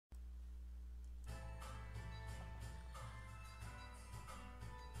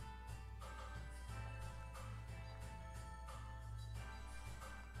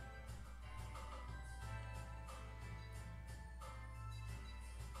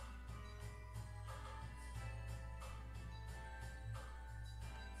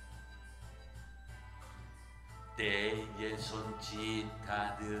내게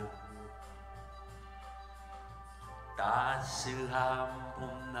손짓하듯 따스한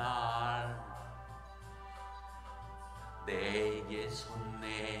봄날 내게 손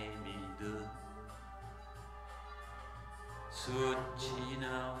내밀듯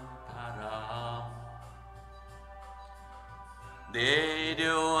스치는 바람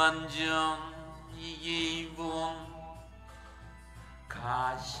내려앉은 이 기분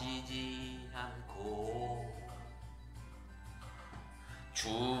가시지 않고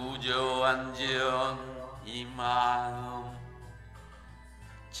주저앉은 이 마음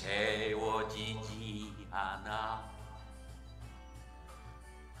채워지지 않아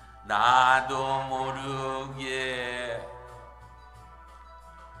나도 모르게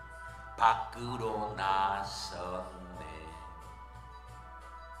밖으로 나섰네.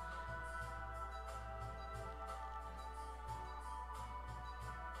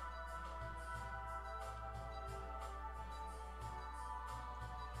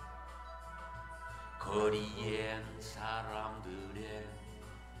 거리엔 사람들의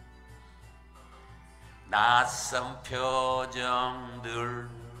낯선 표정들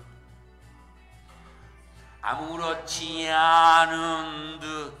아무렇지 않은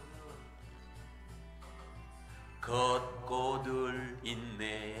듯 걷고들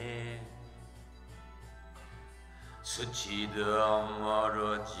있네. 스치듯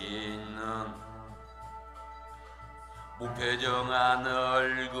멀어지는 무표정한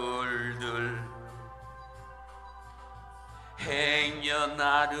얼굴들 행여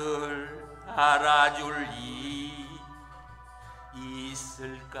나를 알아줄 이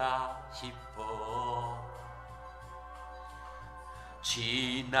있을까 싶어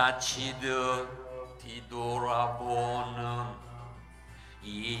지나치듯 뒤돌아보는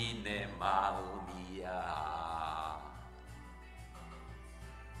이 내 마음이야.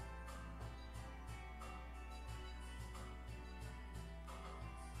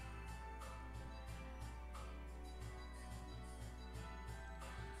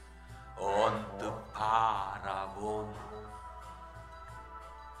 언뜻 바라본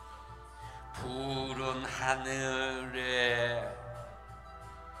푸른 하늘에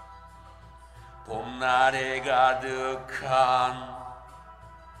봄날에 가득한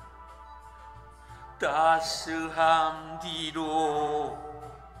따스함 뒤로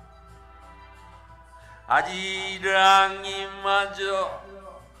아지랑이마저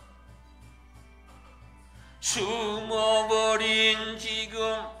숨어버린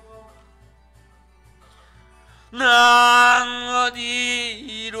지금 난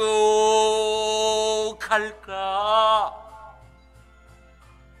어디로 갈까?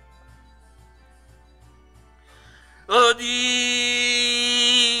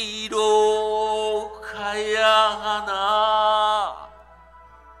 어디로 가야 하나?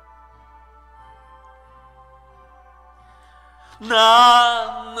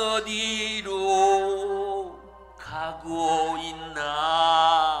 난 어디로 가고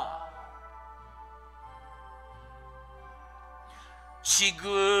있나?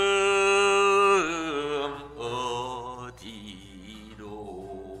 지금 어디로?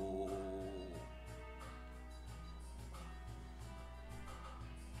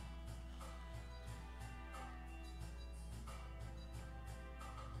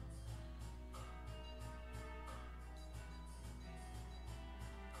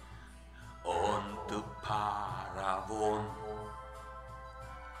 언뜻 바라본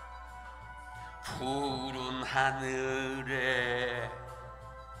푸른 하늘에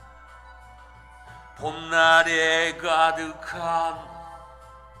봄날에 가득한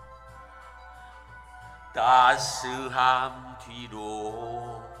따스함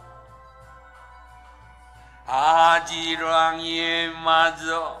뒤로 아지랑이마저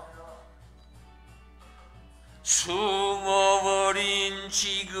숨어버린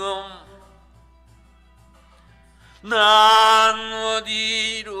지금 난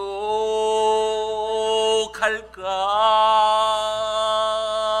어디로 갈까?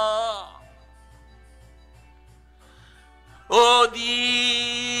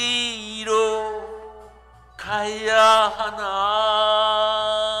 어디로 가야 하나?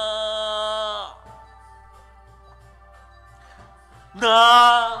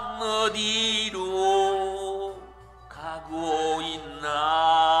 난 어디로 가고 있나?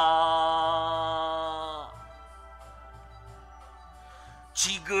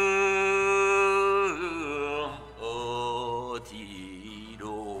 지금 어디로?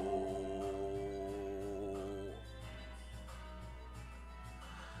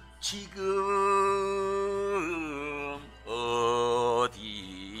 지금